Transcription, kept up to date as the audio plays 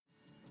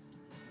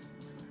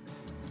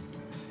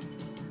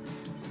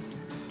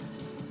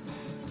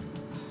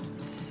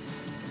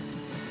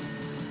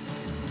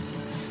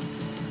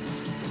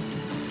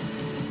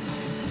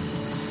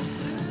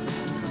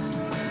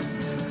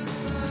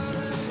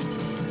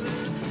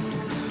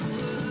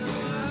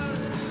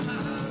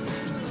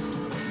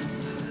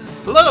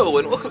Hello,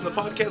 and welcome to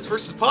Podcast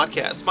versus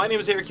Podcast. My name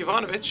is Eric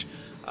Ivanovich,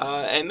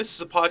 and this is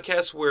a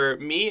podcast where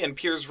me and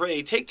Piers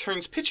Ray take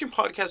turns pitching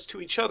podcasts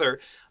to each other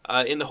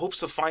in the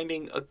hopes of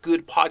finding a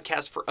good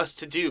podcast for us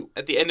to do.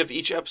 At the end of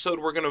each episode,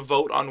 we're going to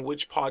vote on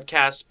which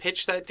podcast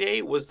pitch that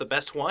day was the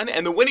best one,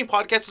 and the winning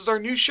podcast is our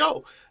new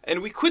show,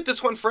 and we quit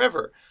this one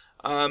forever.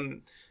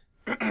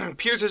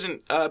 Piers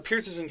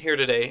isn't here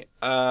today.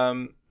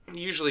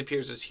 Usually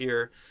Piers is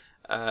here.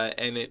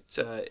 And it's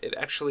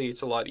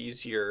a lot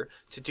easier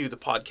to do the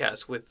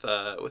podcast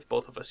with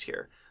both of us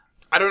here.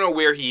 I don't know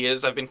where he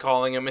is. I've been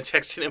calling him and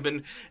texting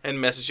him and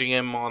messaging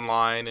him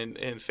online and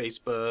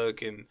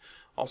Facebook and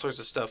all sorts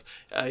of stuff.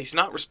 He's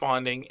not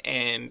responding,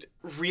 and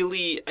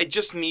really, I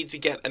just need to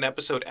get an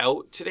episode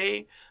out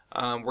today.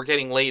 We're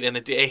getting late in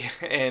the day,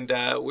 and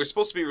we're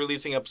supposed to be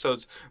releasing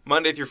episodes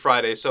Monday through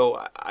Friday.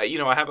 So I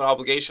have an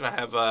obligation. I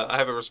have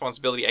a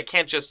responsibility. I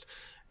can't just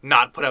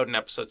not put out an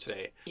episode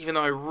today. Even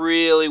though I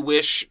really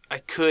wish I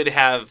could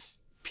have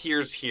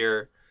Piers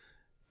here,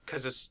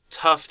 because it's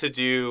tough to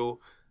do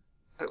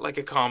like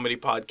a comedy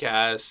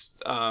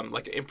podcast,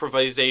 like an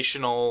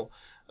improvisational,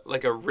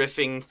 like a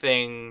riffing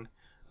thing,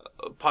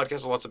 podcast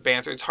with lots of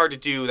banter. It's hard to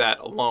do that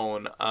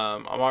alone. I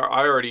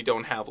already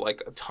don't have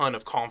like a ton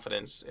of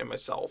confidence in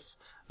myself.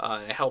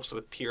 It helps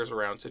with Piers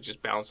around to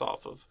just bounce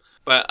off of.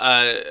 But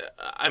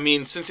I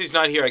mean, since he's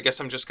not here, I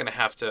guess I'm gonna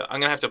have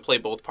to play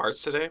both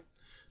parts today.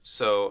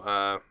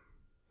 So,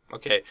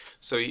 okay.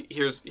 So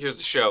here's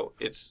the show.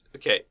 It's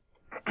okay.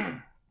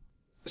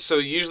 So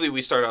usually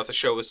we start off the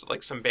show with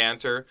like some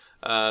banter.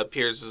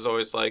 Piers is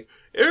always like,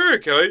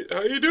 "Eric,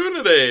 how you doing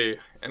today?"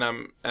 And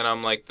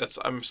I'm like,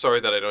 I'm sorry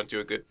that I don't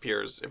do a good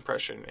Piers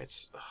impression.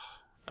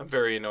 I'm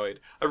very annoyed.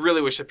 I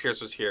really wish that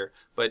Piers was here,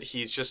 but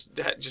he's just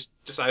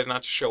decided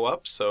not to show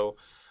up. So,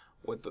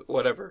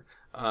 whatever.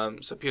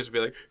 So Piers would be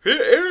like, "Hey,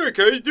 Eric,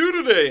 how you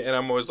doing today?" And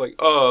I'm always like,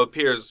 "Oh,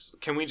 Piers,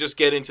 can we just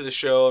get into the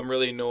show? I'm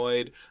really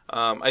annoyed."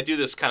 I do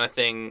this kind of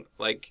thing,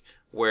 like,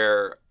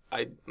 where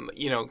I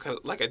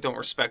don't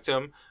respect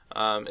him.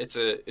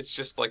 It's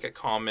just like a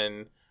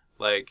common,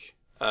 like,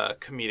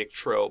 comedic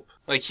trope.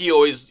 Like, he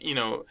always,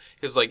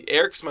 is like,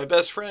 "Eric's my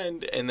best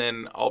friend," and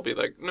then I'll be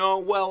like, "No,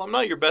 well, I'm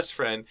not your best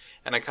friend,"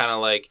 and I kind of,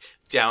 like,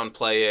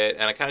 downplay it,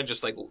 and I kind of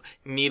just like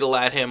needle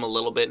at him a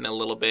little bit,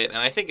 and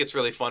I think it's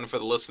really fun for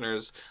the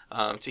listeners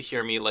to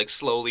hear me like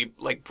slowly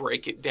like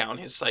break it down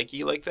his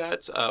psyche like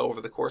that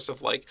over the course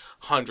of like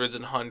hundreds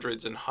and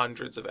hundreds and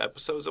hundreds of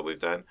episodes that we've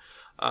done.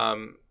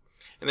 And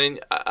then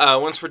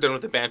once we're done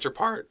with the banter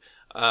part,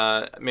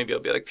 maybe I'll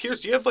be like,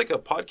 "Piers, do you have like a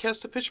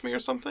podcast to pitch me or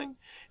something?"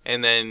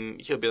 And then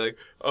he'll be like,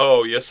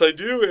 "Oh, yes I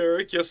do,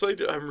 Eric. Yes I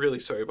do." I'm really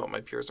sorry about my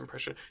Piers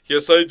impression.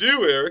 "Yes I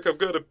do, Eric. I've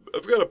got a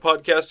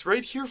podcast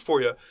right here for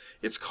you.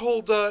 It's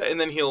called," and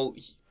then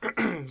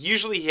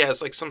usually he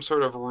has like some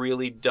sort of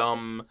really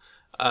dumb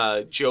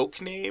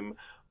joke name.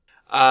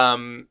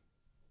 I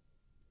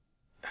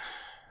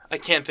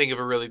can't think of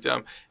a really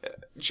dumb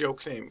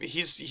joke name.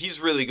 He's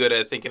really good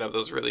at thinking of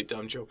those really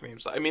dumb joke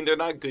names. I mean, they're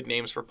not good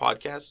names for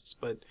podcasts,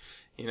 but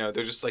they're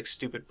just like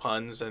stupid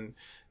puns, and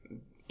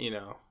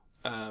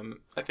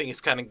I think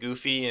it's kind of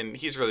goofy, and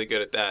he's really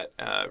good at that.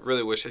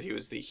 Really wish that he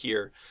was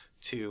here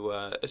to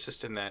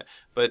assist in that,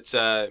 but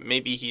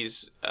maybe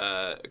he's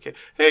okay.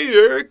 "Hey,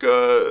 Eric,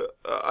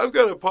 I've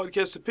got a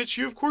podcast to pitch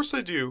you." "Of course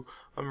I do.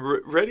 I'm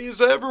ready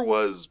as I ever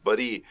was,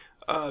 buddy.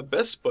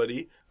 Best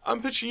buddy. I'm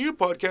pitching you a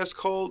podcast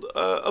called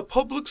A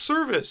Public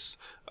Service."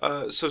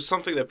 So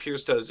something that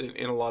Piers does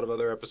in a lot of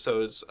other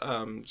episodes,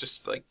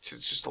 just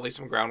to lay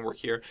some groundwork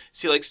here.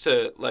 So he likes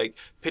to like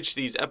pitch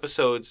these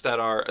episodes that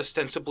are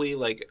ostensibly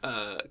like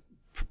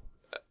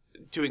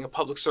doing a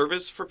public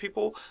service for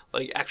people,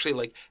 like actually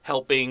like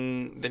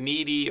helping the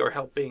needy or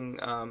helping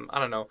I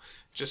don't know,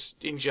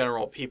 just in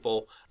general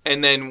people.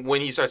 And then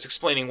when he starts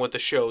explaining what the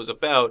show is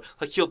about,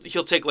 like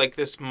he'll take like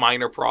this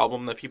minor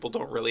problem that people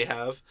don't really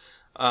have.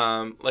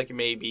 Like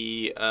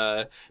maybe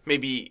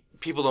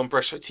people don't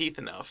brush their teeth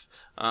enough.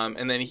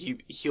 And then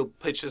he'll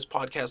pitch this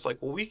podcast like,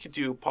 "Well, we could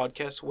do a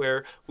podcast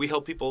where we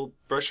help people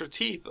brush their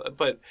teeth,"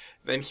 but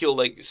then he'll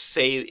like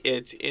say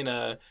it in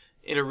a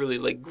really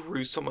like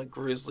gruesome, like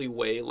grisly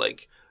way,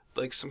 like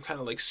some kind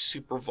of like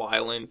super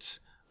violent,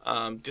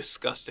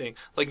 disgusting,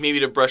 like maybe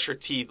to brush your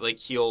teeth, like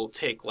he'll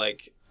take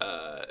like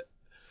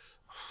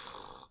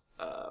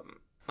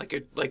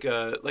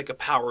like a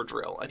power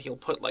drill, and he'll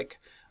put like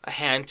a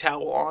hand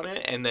towel on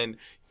it and then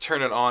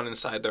turn it on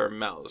inside their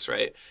mouths,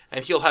 right?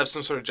 And he'll have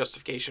some sort of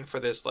justification for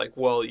this, like,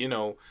 "Well,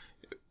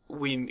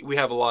 we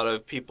have a lot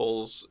of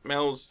people's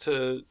mouths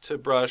to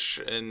brush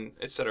and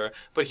etc."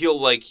 But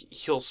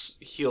he'll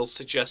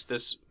suggest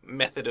this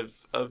method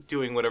of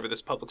doing whatever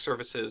this public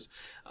service is,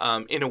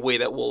 in a way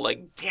that will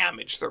like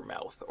damage their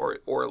mouth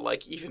or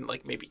like even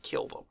like maybe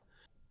kill them,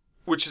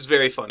 which is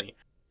very funny.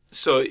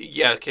 So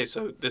yeah, okay,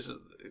 so this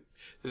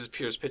is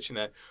Piers pitching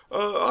that.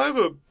 "I have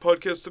a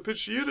podcast to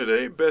pitch to you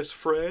today, best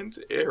friend,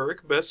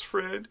 Eric, best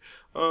friend.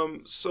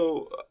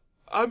 So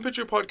I'm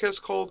pitching a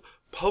podcast called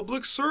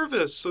Public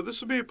Service. So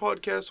this would be a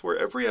podcast where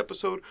every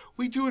episode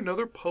we do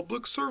another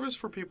public service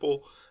for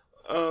people.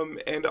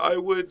 And I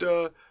would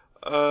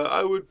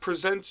I would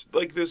present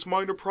like this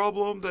minor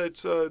problem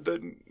that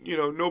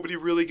nobody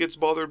really gets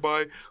bothered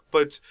by,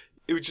 but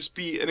it would just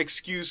be an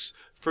excuse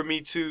for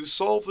me to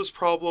solve this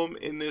problem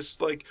in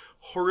this like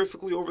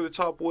horrifically over the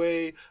top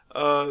way,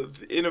 and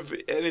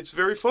it's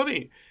very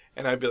funny.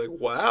 And I'd be like,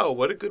 wow,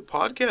 what a good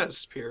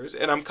podcast, Piers.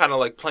 And I'm kind of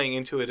like playing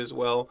into it as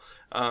well.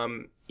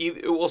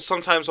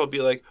 Sometimes I'll be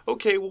like,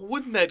 okay, well,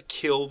 wouldn't that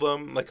kill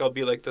them? Like, I'll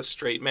be like the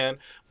straight man.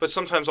 But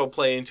sometimes I'll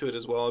play into it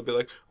as well. I'll be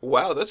like,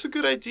 wow, that's a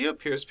good idea,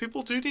 Piers.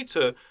 People do need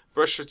to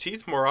brush their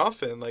teeth more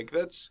often. Like,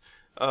 that's,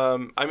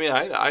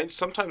 I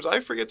sometimes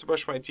I forget to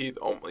brush my teeth.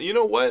 Oh, you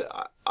know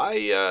what?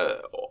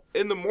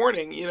 In the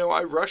morning,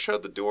 I rush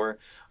out the door.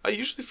 I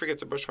usually forget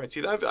to brush my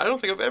teeth. I don't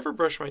think I've ever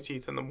brushed my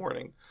teeth in the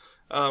morning.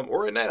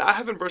 Or at night. I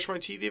haven't brushed my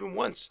teeth even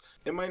once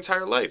in my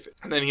entire life.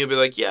 And then he'll be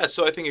like, yeah,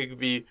 so I think it could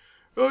be,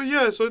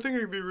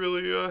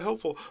 really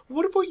helpful.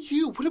 What about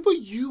you? What about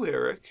you,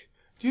 Eric?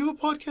 Do you have a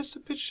podcast to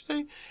pitch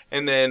today?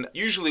 And then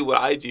usually what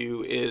I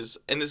do is,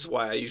 and this is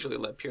why I usually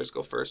let Piers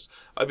go first,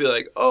 I'd be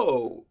like,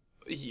 oh,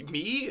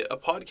 me? A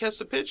podcast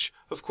to pitch?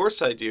 Of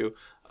course I do.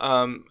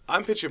 I'm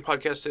pitching a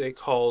podcast today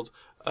called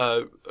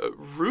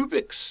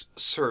Rubik's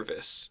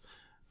Service.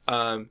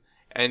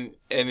 And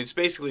it's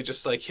basically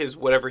just like his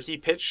whatever he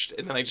pitched,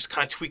 and then I just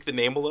kind of tweak the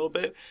name a little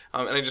bit,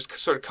 and I just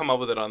sort of come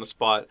up with it on the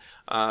spot.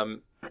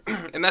 And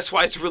that's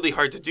why it's really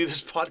hard to do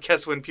this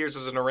podcast when Piers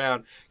isn't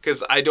around,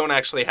 because I don't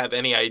actually have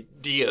any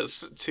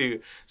ideas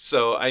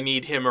so I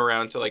need him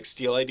around to like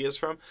steal ideas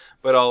from.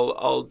 But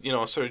I'll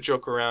sort of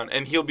joke around,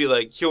 and he'll be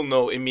like, he'll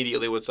know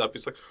immediately what's up.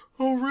 He's like,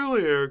 oh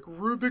really, Eric?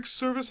 Rubik's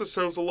Service? That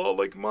sounds a lot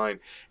like mine.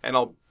 And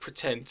I'll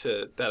pretend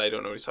that I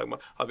don't know what he's talking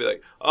about. I'll be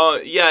like,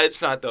 yeah,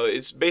 it's not though.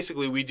 It's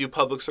basically we do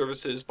public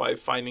services by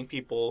finding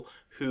people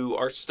who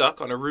are stuck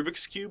on a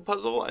Rubik's Cube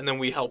puzzle, and then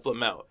we help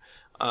them out.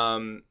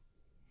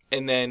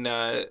 And then,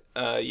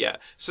 yeah.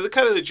 So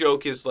the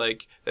joke is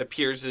like that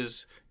Piers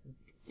is,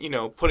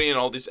 putting in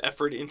all this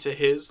effort into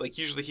his, like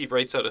usually he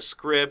writes out a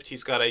script.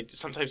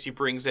 Sometimes he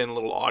brings in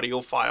little audio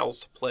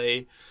files to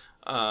play.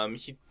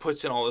 He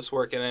puts in all this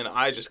work, and then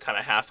I just kind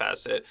of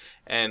half-ass it,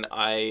 and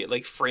I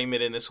like frame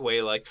it in this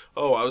way, like,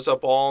 oh, I was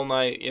up all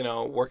night,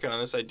 working on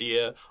this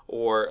idea,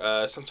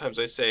 or sometimes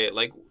I say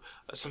like,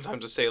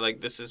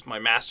 this is my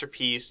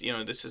masterpiece,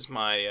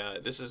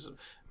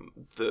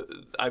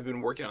 I've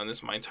been working on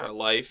this my entire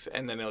life,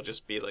 and then it'll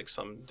just be like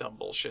some dumb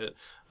bullshit,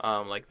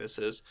 like this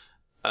is,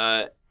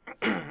 and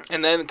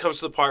then it comes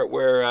to the part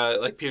where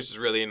like Piers is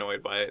really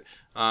annoyed by it,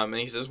 and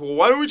he says, well,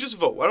 why don't we just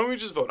vote?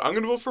 I'm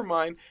gonna vote for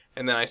mine.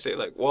 And then I say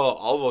like, well,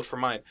 I'll vote for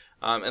mine.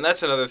 And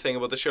that's another thing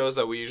about the show is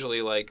that we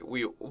usually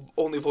we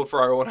only vote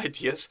for our own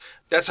ideas.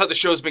 That's how the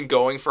show's been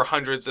going for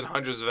hundreds and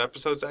hundreds of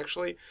episodes,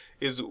 actually,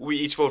 is we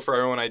each vote for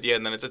our own idea,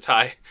 and then it's a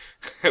tie,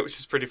 which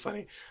is pretty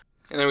funny.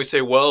 And then we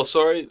say, well,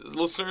 sorry,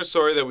 listeners,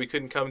 sorry that we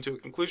couldn't come to a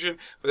conclusion.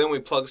 But then we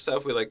plug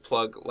stuff. We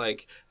plug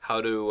how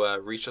to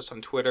reach us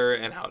on Twitter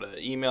and how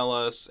to email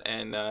us,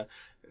 and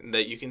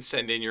that you can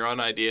send in your own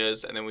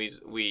ideas. And then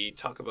we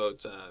talk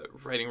about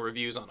writing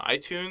reviews on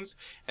iTunes.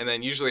 And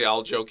then usually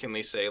I'll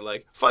jokingly say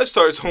 5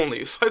 stars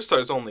only,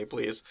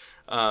 please.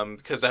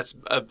 Because that's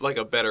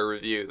a better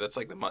review. That's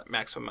the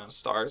maximum amount of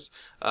stars.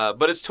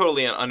 But it's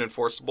totally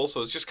unenforceable.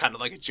 So it's just kind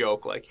of like a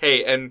joke.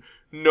 Hey, and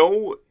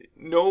no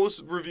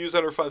reviews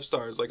under 5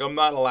 stars. I'm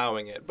not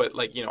allowing it. But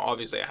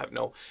obviously I have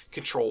no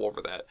control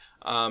over that.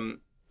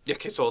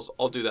 Okay, so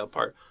I'll do that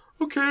part.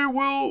 Okay,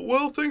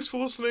 well, thanks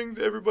for listening,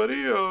 everybody.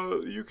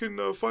 You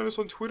can find us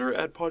on Twitter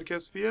at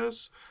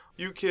PodcastVS.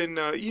 You can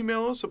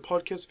email us at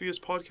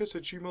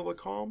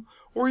podcastvspodcast@gmail.com,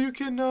 or you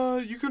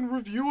can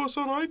review us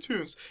on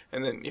iTunes.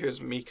 And then here's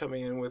me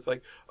coming in with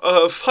 5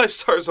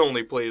 stars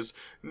only, please.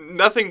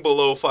 Nothing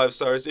below 5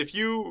 stars. If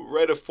you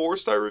write a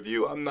 4-star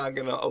review, I'm not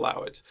gonna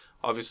allow it.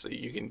 Obviously,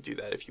 you can do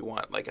that if you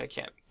want. I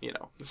can't.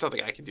 There's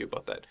nothing I can do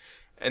about that.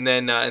 And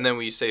then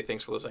we say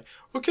thanks for listening.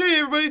 Okay,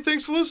 everybody,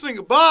 thanks for listening.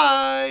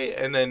 Goodbye.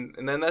 And then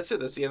that's it.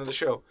 That's the end of the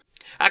show.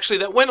 Actually,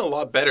 that went a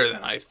lot better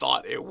than I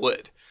thought it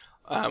would.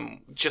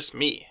 Just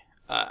me.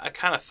 I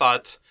kind of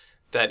thought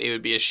that it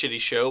would be a shitty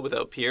show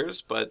without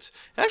Piers, but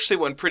it actually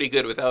went pretty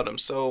good without him.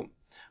 So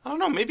I don't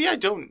know. Maybe I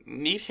don't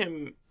need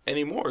him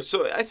anymore.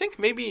 So I think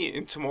maybe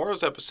in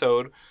tomorrow's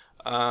episode,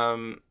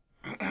 or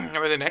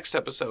the next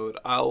episode,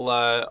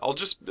 it'll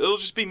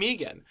just be me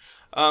again.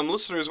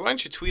 Listeners, why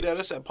don't you tweet at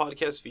us at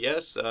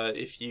PodcastVS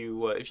if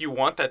you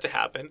want that to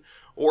happen,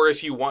 or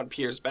if you want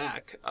Piers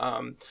back.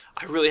 I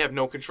really have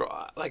no control.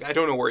 I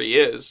don't know where he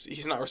is.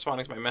 He's not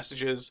responding to my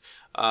messages.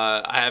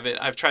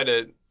 I've tried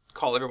to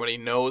call everybody he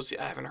knows.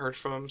 I haven't heard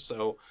from him,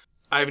 so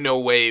I have no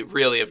way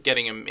really of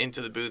getting him into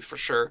the booth for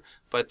sure.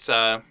 But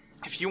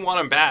if you want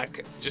him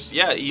back, just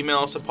email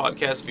us at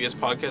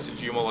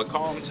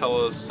podcastvspodcast@gmail.com.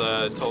 Tell us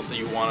that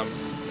you want him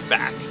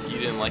back. You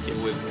didn't like it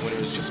when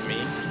it was just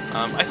me.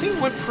 I think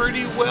it went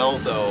pretty well,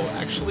 though.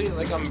 Actually,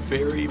 I'm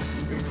very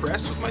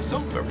impressed with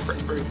myself. I'm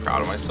very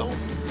proud of myself,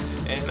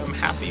 and I'm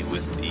happy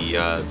with the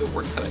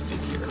work that I did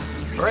here.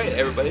 All right,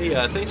 everybody.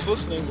 Thanks for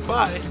listening.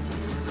 Goodbye.